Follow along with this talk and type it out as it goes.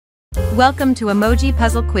Welcome to Emoji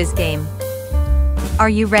Puzzle Quiz Game. Are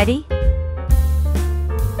you ready?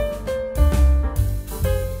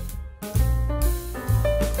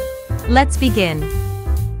 Let's begin.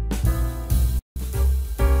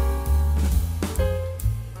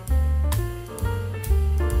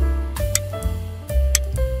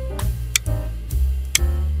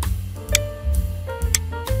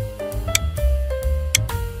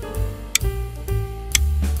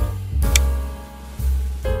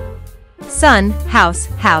 Sun, house,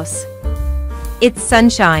 house. It's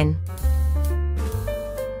sunshine.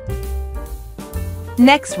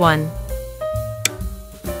 Next one.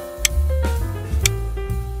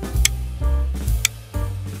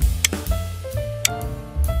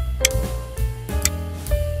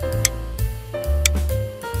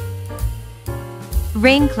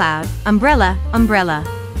 Rain cloud, umbrella, umbrella.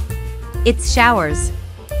 It's showers.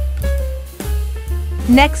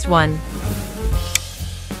 Next one.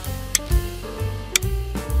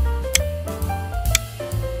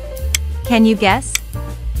 Can you guess?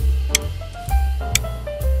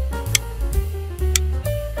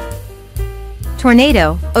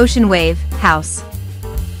 Tornado, ocean wave, house.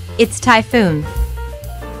 It's typhoon.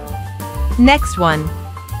 Next one.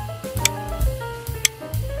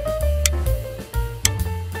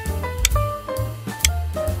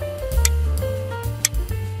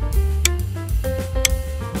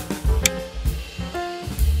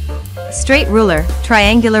 Straight ruler,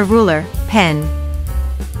 triangular ruler, pen.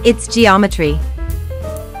 It's geometry.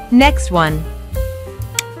 Next one.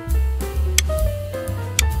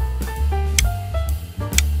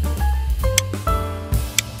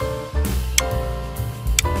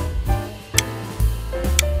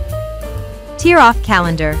 Tear-off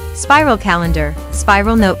calendar,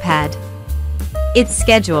 spiral notepad. It's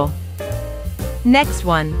schedule. Next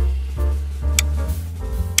one.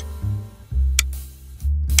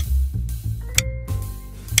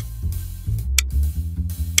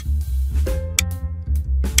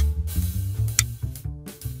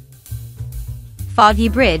 Foggy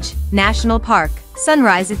bridge, national park,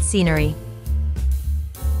 sunrise, it's scenery.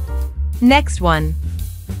 Next one.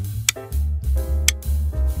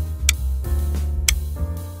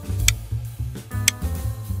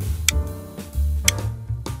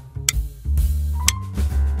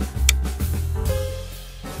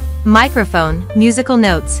 Microphone, musical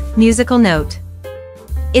notes, musical note.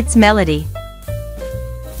 It's melody.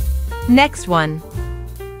 Next one.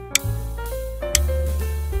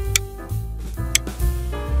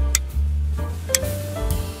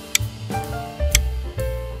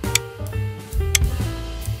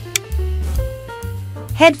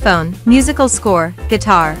 Headphone, musical score,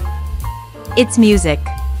 guitar. It's music.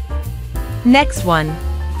 Next one.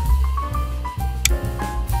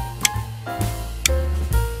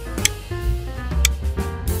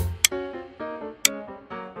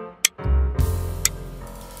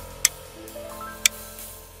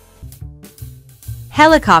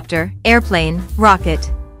 Helicopter, airplane,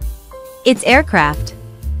 rocket. It's aircraft.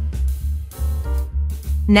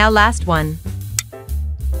 Now last one.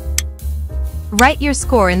 Write your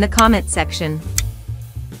score in the comment section.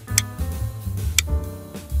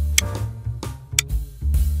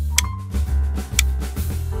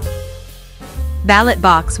 Ballot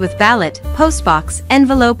box with ballot, post box,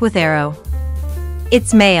 envelope with arrow.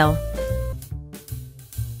 It's mail.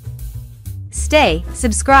 Stay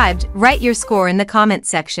subscribed, write your score in the comment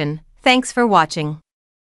section. Thanks for watching.